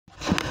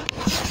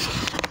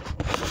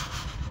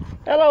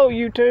Hello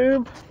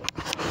YouTube,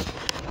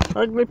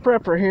 Ugly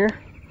Prepper here.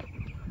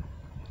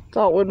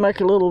 Thought we'd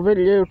make a little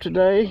video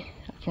today.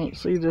 I can't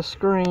see this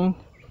screen,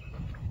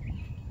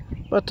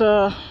 but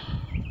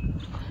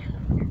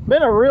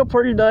been a real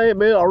pretty day.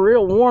 Been a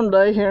real warm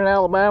day here in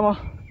Alabama.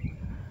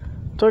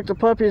 Took the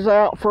puppies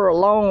out for a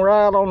long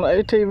ride on the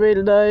ATV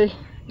today.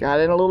 Got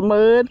in a little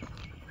mud,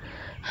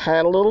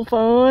 had a little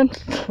fun.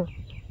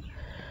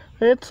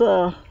 It's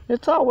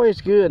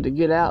always good to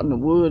get out in the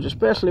woods,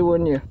 especially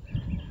when you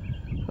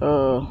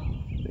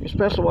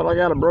especially when I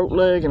got a broke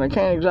leg and I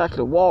can't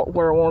exactly walk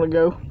where I want to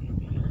go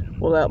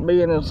without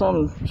being in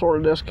some sort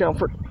of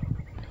discomfort.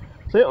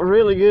 So it was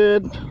really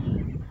good.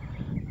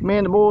 Me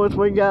and the boys,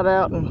 we got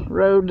out and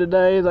rode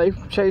today. They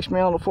chased me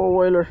on the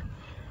four-wheeler,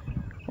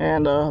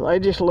 and they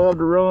just love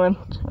to run.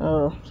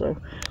 So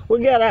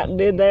we got out and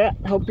did that.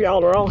 Hope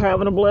y'all are all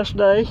having a blessed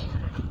day.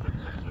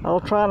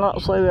 I'll try not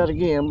to say that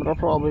again, but I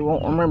probably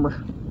won't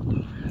remember.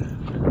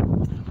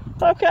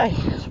 Okay,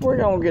 so we're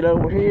gonna get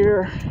over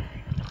here.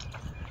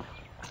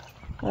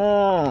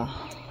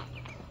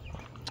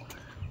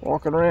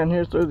 Walking around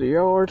here through the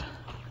yard.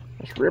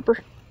 That's Ripper.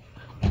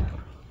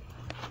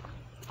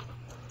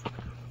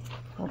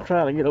 I'll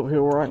try to get over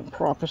here where I can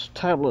prop this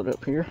tablet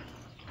up here.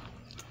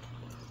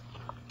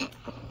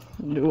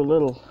 Do a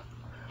little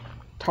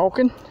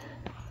talking.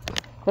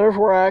 There's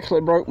where I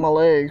actually broke my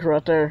legs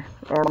right there.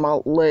 Or my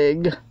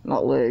leg,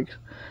 not legs.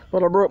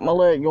 But I broke my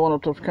leg going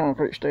up those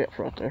concrete steps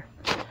right there.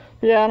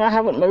 Yeah, and I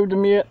haven't moved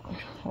them yet.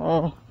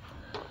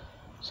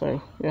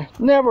 So, yeah,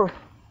 never,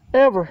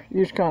 ever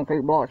use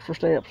concrete blocks for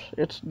steps.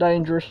 It's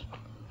dangerous.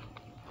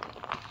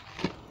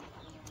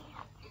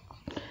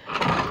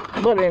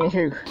 But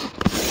anywho,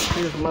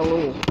 here's my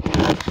little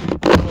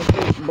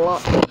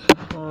block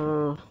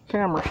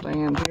camera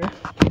stand here.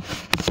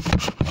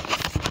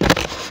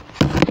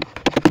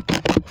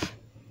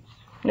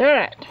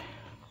 Alright.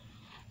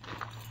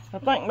 I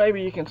think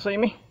maybe you can see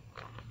me.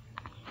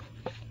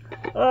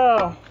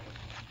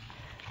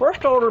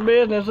 First order of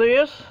business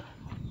is,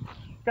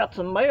 got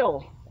some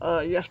mail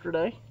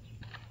yesterday.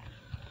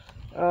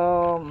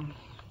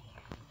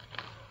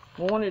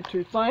 Wanted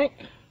to thank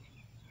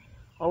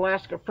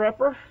Alaska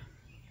Prepper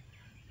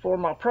for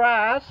my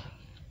prize.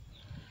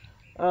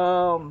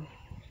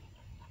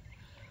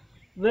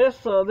 This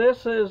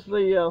is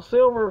the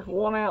silver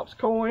 1-ounce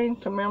coin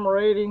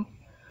commemorating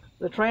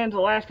the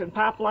Trans-Alaskan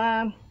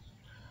Pipeline.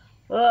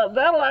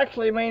 That'll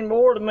actually mean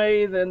more to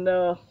me than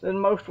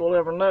most will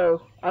ever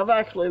know. I've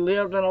actually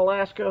lived in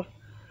Alaska.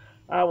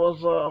 I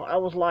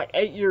was like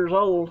 8 years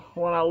old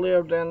when I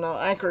lived in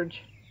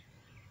Anchorage.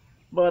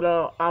 But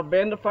I've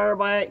been to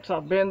Fairbanks.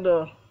 I've been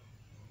to,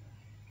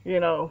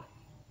 you know,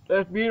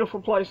 there's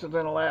beautiful places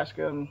in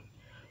Alaska. And,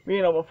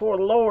 you know, before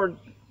the Lord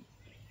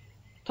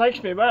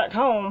takes me back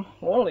home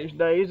one of these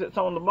days, it's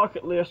on the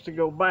bucket list to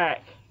go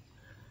back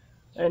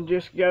and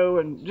just go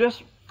and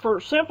just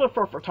simply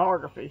for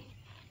photography.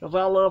 Because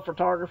I love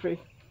photography.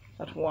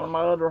 That's one of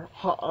my other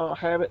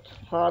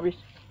hobbies.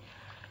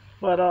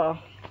 But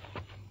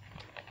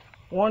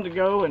wanted to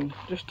go and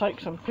just take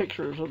some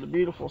pictures of the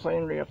beautiful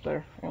scenery up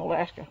there in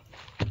Alaska.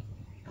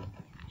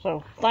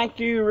 So thank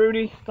you,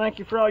 Rudy. Thank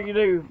you for all you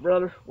do,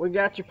 brother. We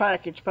got your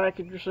package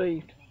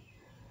received.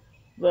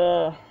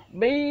 The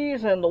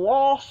bees and the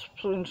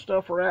wasps and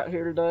stuff are out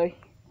here today.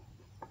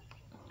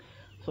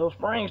 So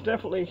spring's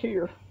definitely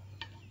here.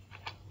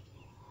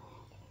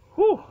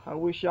 Whew, I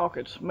wish y'all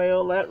could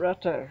smell that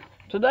right there.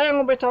 Today I'm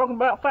going to be talking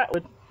about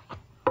Fatwood.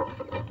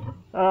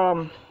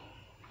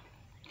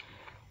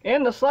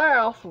 In the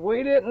South,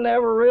 we didn't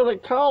ever really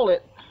call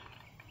it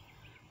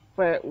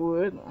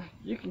Fatwood.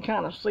 You can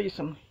kind of see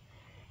some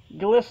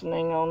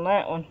glistening on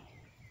that one,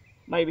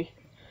 maybe.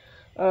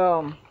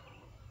 I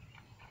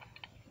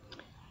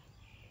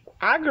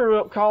grew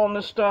up calling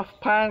this stuff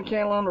pine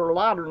kindling or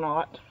lighter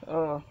knot.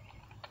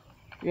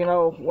 You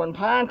know, when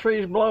pine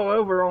trees blow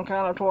over on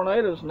kind of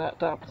tornadoes and that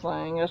type of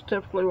thing, that's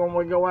typically when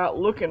we go out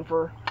looking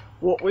for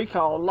what we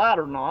call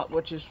lighter knot,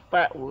 which is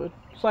Fatwood.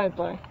 Same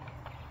thing.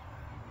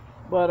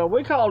 But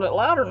we called it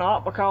lighter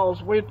knot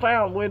because we'd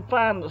find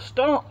the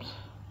stumps,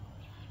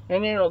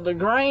 and you know, the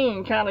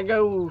grain kind of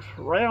goes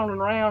round and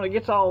round. It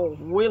gets all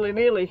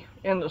willy-nilly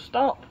in the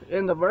stump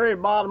in the very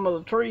bottom of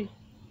the tree.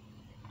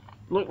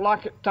 Looked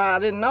like it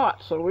tied in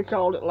knots, so we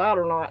called it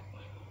lighter knot.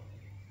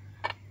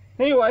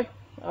 Anyway,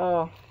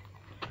 we're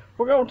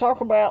going to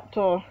talk about,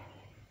 we're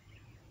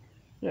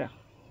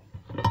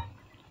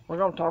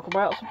going to talk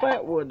about some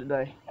Fatwood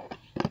today.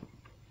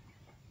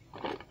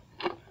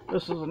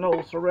 This is an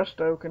old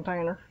Ceresto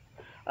container.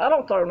 I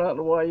don't throw nothing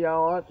away,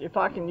 y'all. If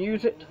I can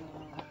use it.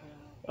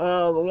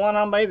 The one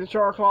I made the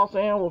char cloth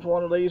in was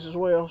one of these as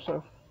well,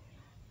 so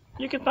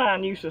you can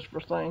find uses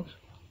for things.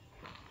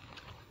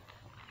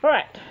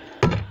 Alright,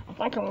 I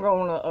think I'm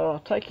going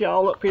to take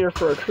y'all up here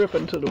for a trip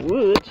into the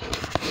woods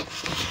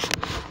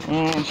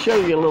and show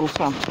you a little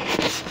something.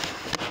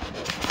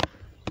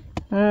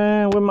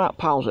 And we might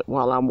pause it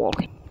while I'm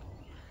walking.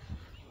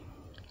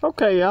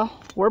 Okay, y'all,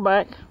 we're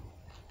back.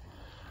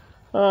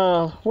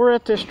 We're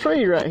at this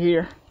tree right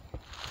here.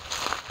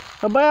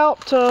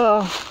 About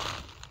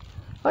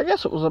I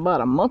guess it was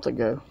about a month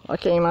ago. I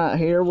came out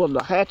here with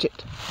a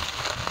hatchet.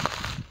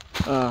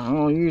 I'm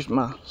going to use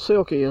my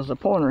Silky as a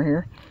pointer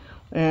here.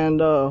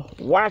 And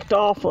whacked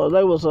off,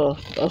 there was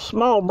a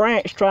small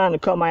branch trying to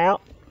come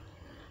out.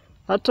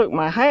 I took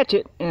my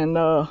hatchet and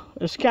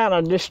it's kind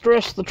of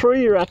distressed the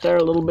tree right there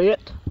a little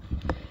bit.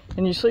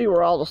 And you see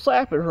where all the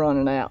sap is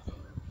running out.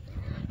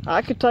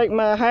 I could take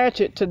my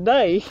hatchet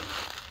today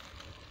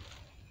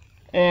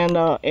and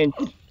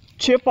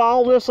chip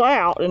all this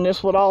out, and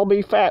this would all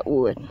be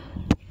fatwood.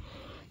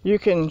 You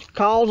can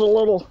cause a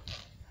little...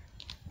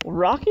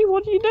 Rocky,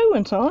 what are you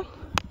doing, son?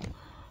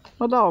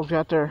 My dog's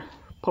out there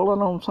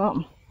pulling on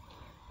something.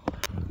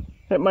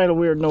 It made a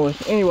weird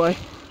noise. Anyway,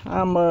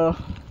 I'm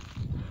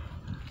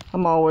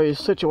always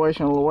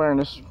situational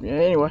awareness. Yeah,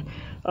 anyway,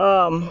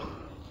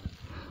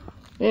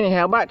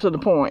 anyhow, back to the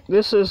point.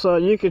 This is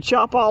you could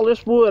chop all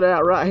this wood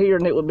out right here,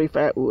 and it would be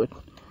fatwood.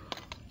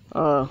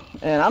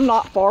 And I'm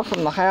not far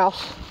from the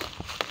house.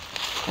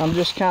 I'm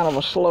just kind of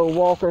a slow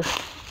walker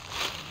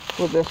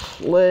with this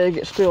leg.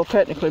 It's still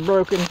technically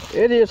broken.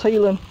 It is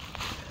healing,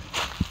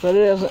 but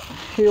it hasn't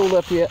healed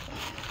up yet.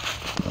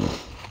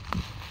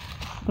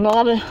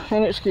 Not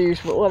an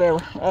excuse, but whatever.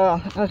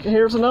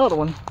 Here's another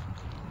one.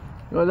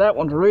 Well, that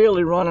one's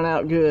really running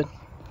out good.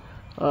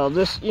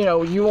 This, you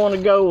know, you want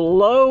to go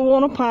low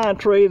on a pine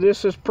tree.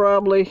 This is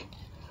probably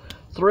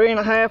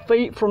 3.5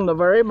 feet from the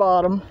very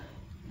bottom.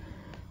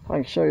 If I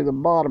can show you the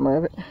bottom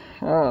of it.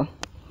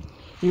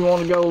 You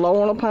want to go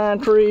low on a pine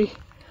tree,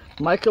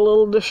 make a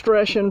little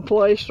distressing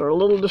place, or a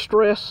little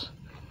distress,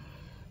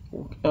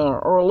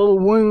 or a little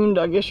wound,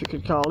 I guess you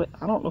could call it.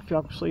 I don't know if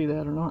y'all can see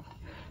that or not.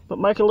 But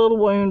make a little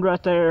wound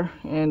right there,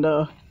 and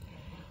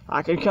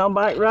I can come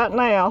back right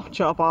now,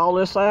 chop all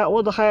this out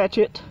with a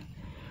hatchet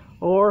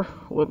or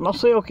with my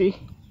Silky,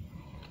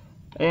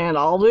 and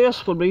all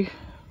this would be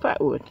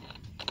fatwood.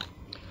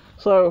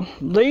 So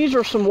these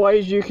are some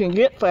ways you can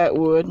get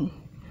fatwood.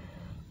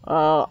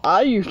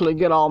 I usually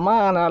get all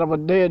mine out of a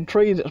dead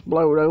tree that's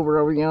blowed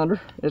over yonder.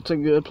 It's a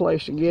good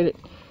place to get it.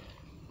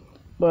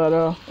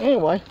 But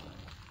anyway,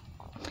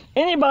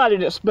 anybody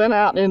that's been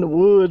out in the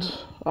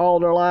woods all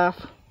their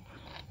life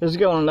is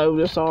gonna know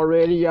this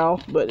already,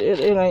 y'all, but it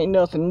ain't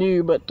nothing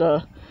new. But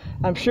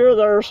I'm sure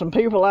there are some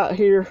people out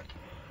here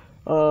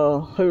who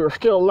are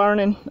still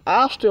learning.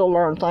 I still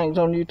learn things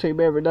on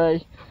YouTube every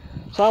day,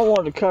 so I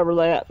wanted to cover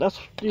that. That's,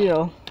 you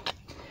know,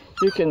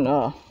 you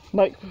can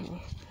make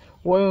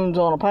wounds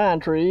on a pine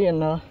tree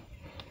and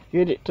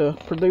get it to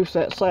produce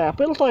that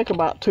sap. It'll take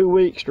about 2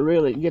 weeks to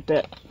really get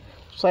that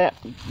sap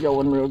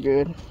going real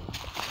good.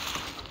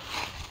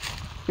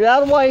 Get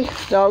out of the way,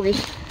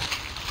 doggies.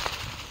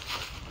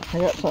 I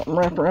got something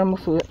wrapped around my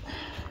foot.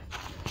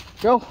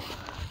 Go.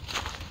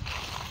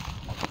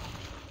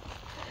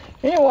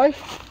 Anyway,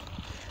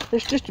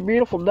 it's just a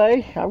beautiful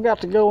day. I've got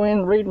to go in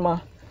and read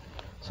my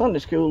Sunday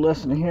school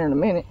lesson here in a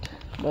minute.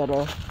 But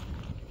I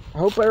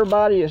hope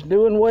everybody is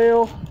doing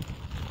well.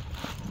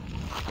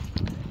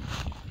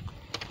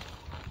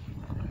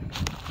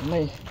 Let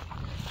me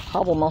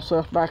hobble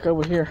myself back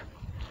over here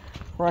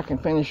where I can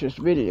finish this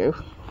video.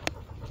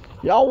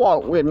 Y'all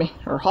walk with me,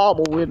 or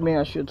hobble with me,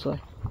 I should say.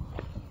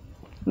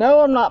 No,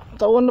 I'm not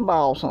throwing the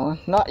ball, son.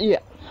 Not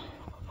yet.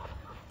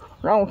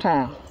 Wrong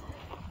time.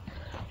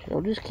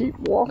 Y'all just keep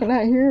walking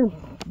out here and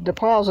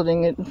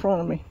depositing it in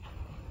front of me.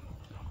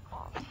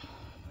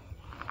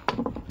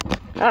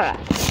 Alright,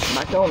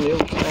 back on the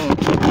other stand.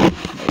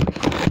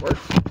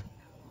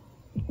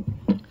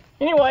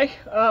 Anyway,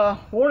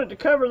 wanted to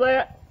cover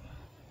that.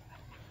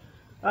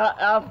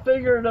 I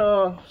figured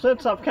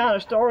since I've kind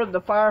of started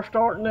the fire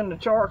starting in the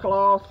char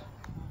cloth,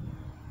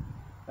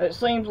 it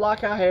seems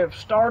like I have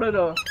started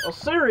a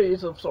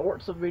series of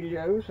sorts of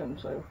videos, and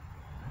so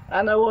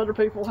I know other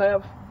people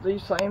have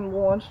these same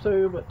ones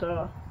too, but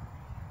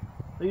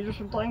these are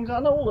some things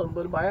I know a little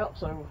bit about,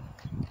 so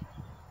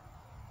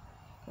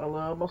I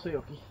love my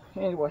Silky.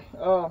 Anyway,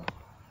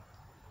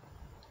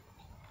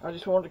 I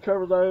just wanted to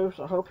cover those.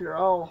 I hope you're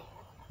all,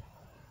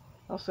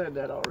 I said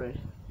that already.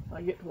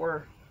 I get to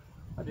where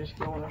I just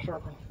go in a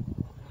circle.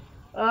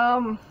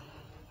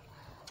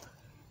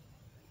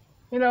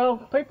 You know,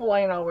 people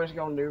ain't always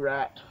gonna do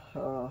right.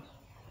 There's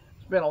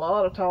been a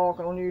lot of talk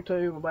on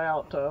YouTube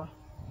about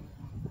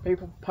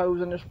people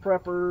posing as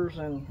preppers,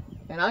 and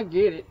I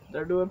get it.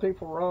 They're doing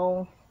people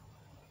wrong.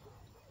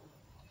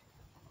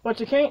 But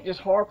you can't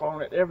just harp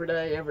on it every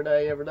day, every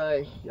day, every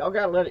day. Y'all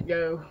gotta let it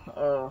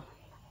go.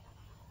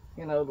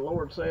 You know, the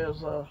Lord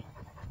says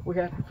we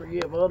have to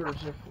forgive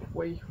others if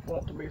we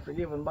want to be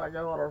forgiven by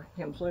God or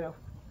Himself.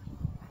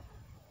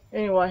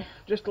 Anyway,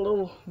 just a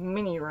little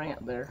mini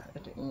rant there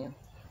at the end.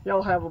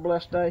 Y'all have a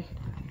blessed day,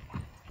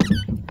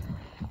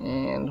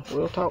 and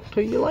we'll talk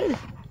to you later.